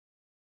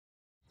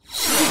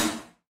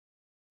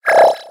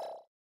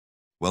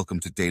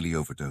Welcome to Daily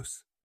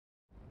Overdose.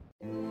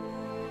 You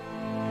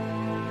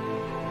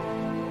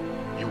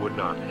would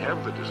not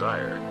have the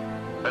desire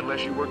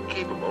unless you were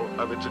capable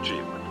of its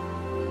achievement.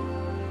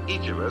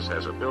 Each of us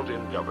has a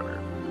built-in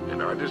governor,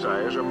 and our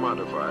desires are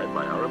modified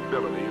by our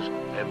abilities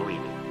and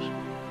leanings.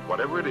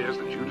 Whatever it is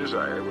that you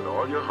desire with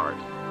all your heart,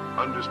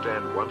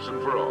 understand once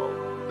and for all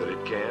that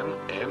it can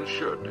and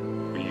should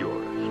be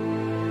yours.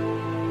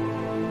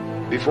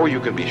 Before you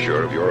can be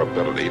sure of your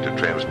ability to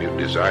transmute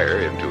desire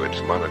into its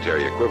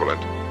monetary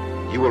equivalent,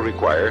 you will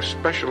require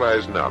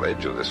specialized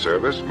knowledge of the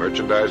service,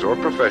 merchandise, or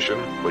profession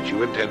which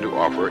you intend to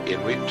offer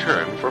in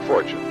return for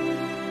fortune.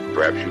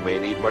 Perhaps you may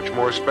need much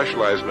more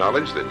specialized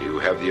knowledge than you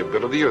have the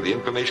ability or the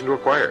inclination to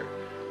acquire.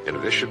 And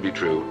if this should be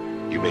true,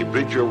 you may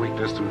bridge your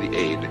weakness through the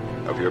aid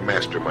of your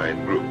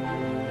Mastermind group.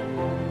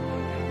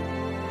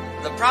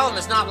 The problem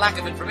is not lack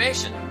of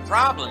information. The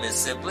problem is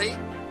simply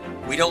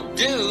we don't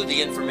do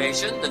the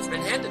information that's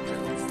been handed to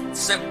us.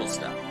 Simple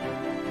stuff.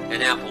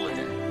 An apple a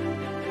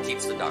day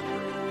keeps the doctor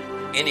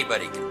away.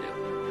 Anybody can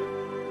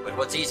do. But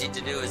what's easy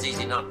to do is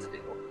easy not to do.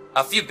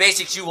 A few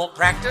basics you won't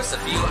practice, a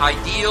few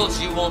ideals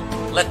you won't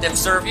let them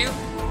serve you,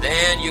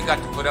 then you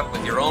got to put up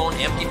with your own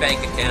empty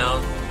bank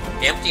account,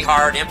 empty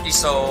heart, empty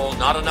soul,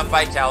 not enough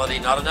vitality,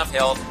 not enough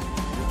health.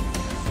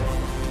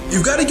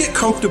 You've got to get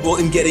comfortable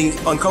in getting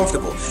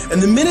uncomfortable.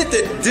 And the minute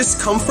that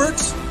discomfort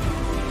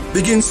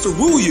begins to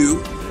woo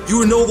you,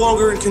 you are no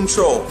longer in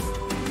control.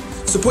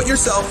 So put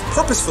yourself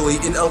purposefully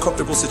in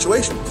uncomfortable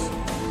situations.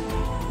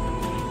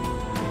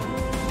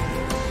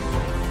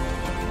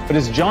 But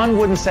as John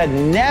Wooden said,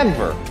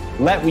 never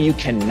let what you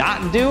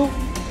cannot do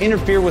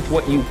interfere with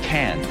what you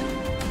can.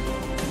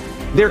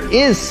 There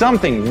is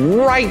something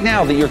right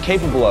now that you're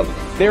capable of.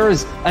 There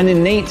is an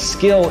innate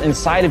skill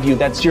inside of you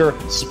that's your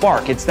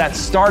spark. It's that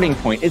starting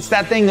point. It's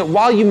that thing that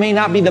while you may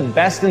not be the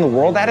best in the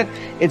world at it,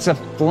 it's a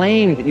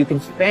flame that you can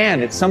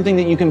fan. It's something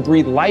that you can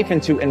breathe life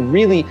into and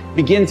really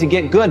begin to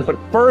get good. But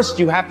first,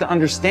 you have to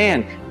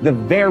understand the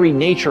very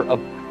nature of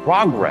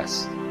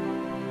progress.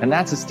 And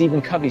that's what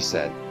Stephen Covey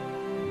said.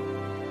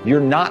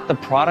 You're not the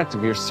product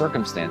of your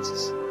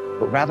circumstances,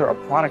 but rather a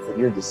product of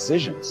your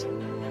decisions.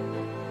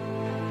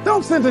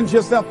 Don't sentence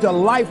yourself to a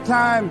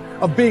lifetime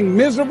of being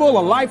miserable,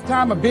 a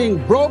lifetime of being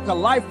broke, a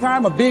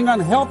lifetime of being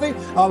unhealthy,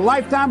 a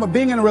lifetime of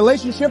being in a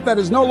relationship that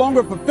is no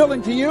longer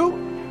fulfilling to you,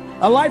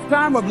 a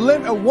lifetime of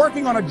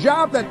working on a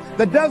job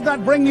that does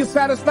not bring you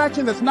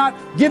satisfaction, that's not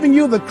giving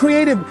you the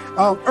creative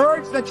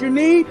urge that you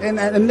need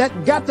and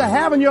that got to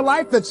have in your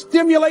life that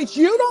stimulates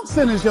you. Don't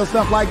sentence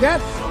yourself like that.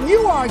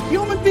 You are a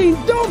human being.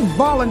 Don't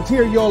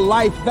volunteer your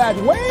life that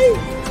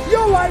way.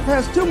 Your life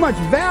has too much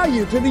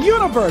value to the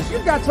universe.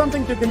 You've got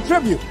something to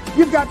contribute.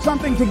 You've got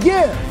something to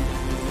give.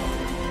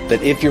 That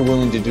if you're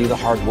willing to do the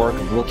hard work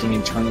of looking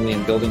internally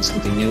and building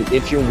something new,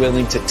 if you're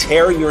willing to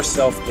tear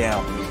yourself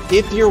down,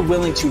 if you're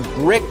willing to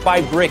brick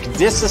by brick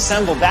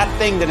disassemble that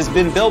thing that has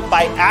been built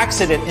by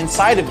accident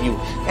inside of you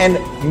and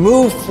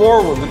move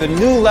forward with a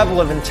new level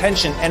of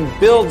intention and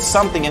build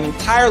something, an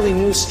entirely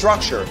new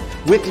structure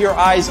with your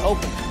eyes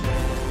open,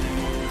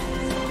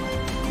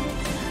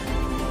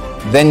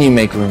 then you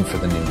make room for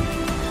the new.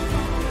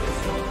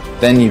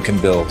 Then you can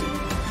build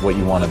what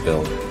you want to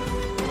build.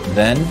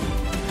 Then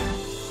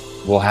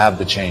we'll have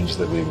the change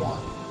that we want.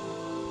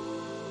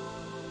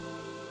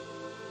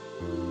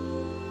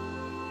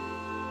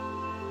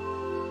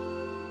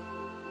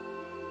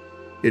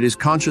 It is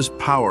conscious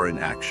power in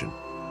action.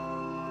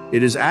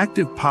 It is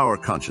active power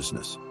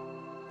consciousness.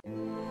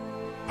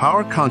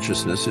 Power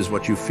consciousness is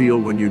what you feel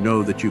when you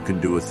know that you can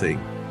do a thing,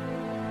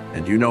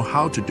 and you know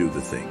how to do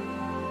the thing.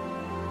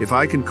 If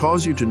I can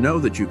cause you to know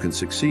that you can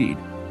succeed,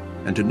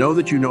 and to know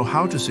that you know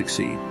how to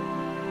succeed,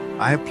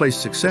 I have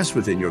placed success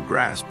within your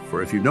grasp,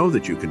 for if you know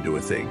that you can do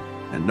a thing,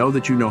 and know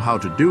that you know how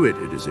to do it,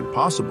 it is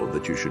impossible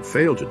that you should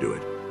fail to do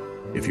it,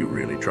 if you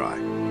really try.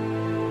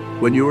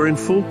 When you are in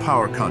full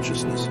power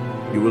consciousness,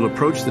 you will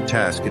approach the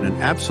task in an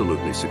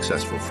absolutely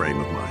successful frame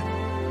of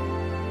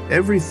mind.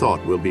 Every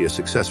thought will be a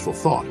successful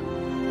thought,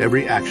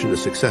 every action a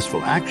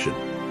successful action,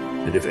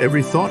 and if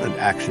every thought and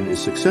action is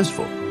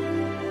successful,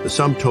 the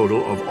sum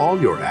total of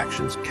all your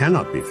actions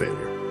cannot be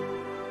failure.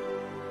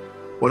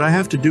 What I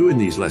have to do in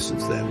these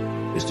lessons, then,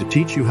 is to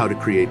teach you how to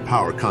create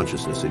power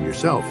consciousness in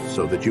yourself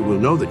so that you will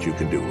know that you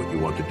can do what you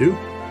want to do,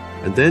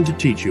 and then to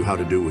teach you how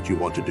to do what you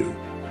want to do.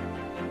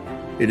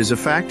 It is a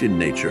fact in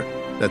nature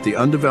that the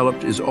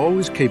undeveloped is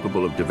always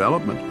capable of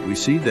development. We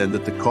see then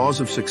that the cause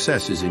of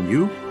success is in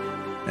you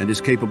and is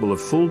capable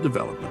of full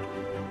development.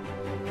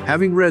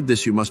 Having read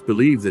this, you must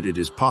believe that it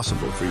is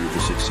possible for you to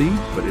succeed,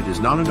 but it is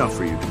not enough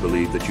for you to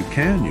believe that you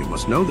can. You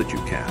must know that you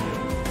can.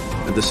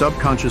 And the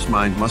subconscious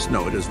mind must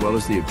know it as well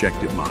as the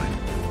objective mind.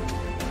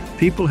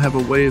 People have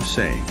a way of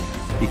saying,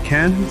 he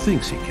can who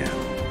thinks he can.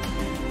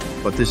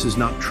 But this is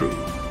not true.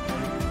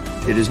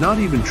 It is not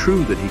even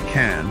true that he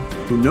can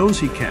who knows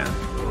he can,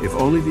 if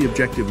only the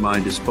objective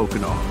mind is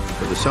spoken of,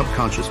 for the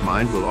subconscious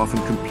mind will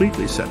often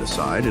completely set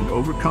aside and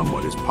overcome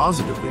what is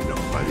positively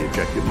known by the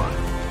objective mind.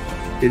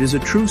 It is a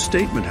true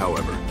statement,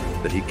 however,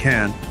 that he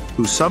can,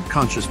 whose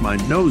subconscious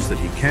mind knows that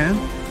he can,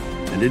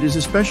 And it is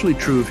especially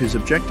true if his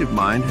objective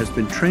mind has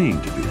been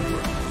trained to do the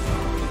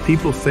work.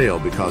 People fail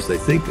because they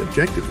think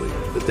objectively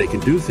that they can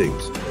do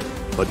things,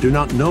 but do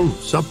not know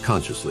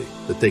subconsciously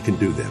that they can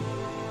do them.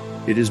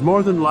 It is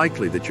more than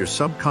likely that your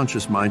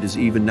subconscious mind is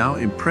even now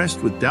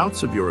impressed with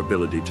doubts of your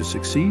ability to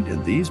succeed,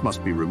 and these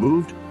must be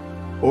removed,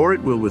 or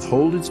it will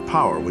withhold its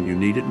power when you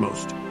need it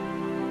most.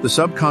 The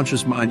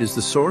subconscious mind is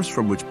the source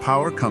from which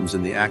power comes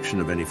in the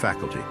action of any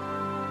faculty,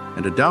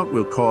 and a doubt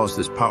will cause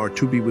this power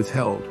to be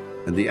withheld,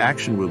 and the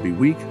action will be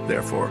weak.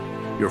 Therefore,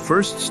 your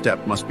first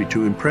step must be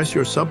to impress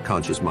your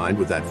subconscious mind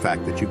with that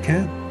fact that you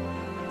can.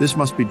 This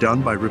must be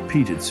done by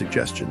repeated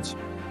suggestions.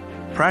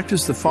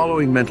 Practice the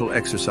following mental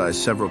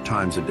exercise several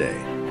times a day,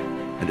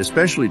 and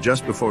especially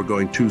just before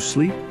going to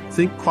sleep,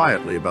 think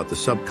quietly about the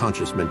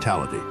subconscious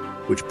mentality,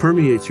 which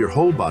permeates your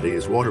whole body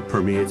as water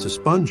permeates a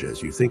sponge.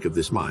 As you think of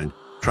this mind,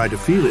 try to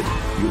feel it.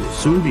 You will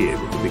soon be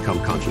able to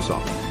become conscious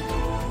of it.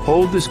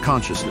 Hold this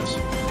consciousness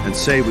and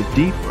say with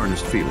deep,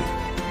 earnest feeling,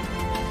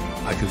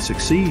 I can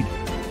succeed.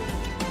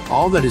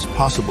 All that is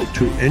possible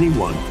to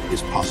anyone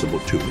is possible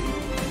to me.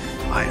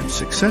 I am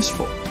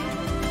successful.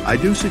 I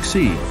do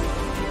succeed,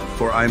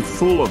 for I am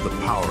full of the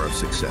power of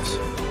success.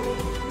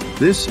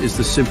 This is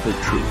the simple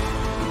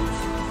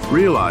truth.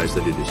 Realize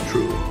that it is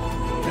true,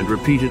 and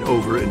repeat it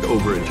over and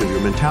over until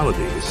your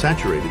mentality is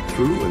saturated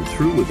through and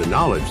through with the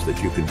knowledge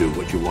that you can do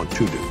what you want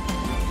to do.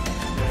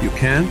 You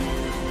can,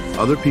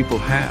 other people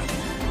have,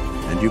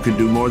 and you can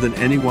do more than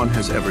anyone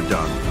has ever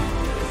done.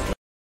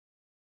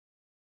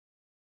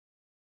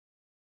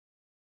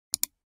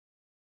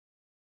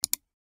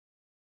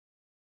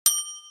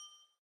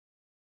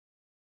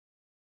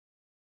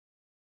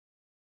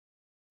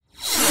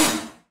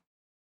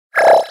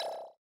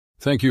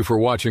 Thank you for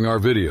watching our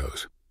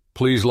videos.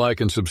 Please like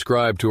and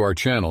subscribe to our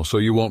channel so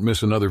you won't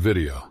miss another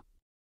video.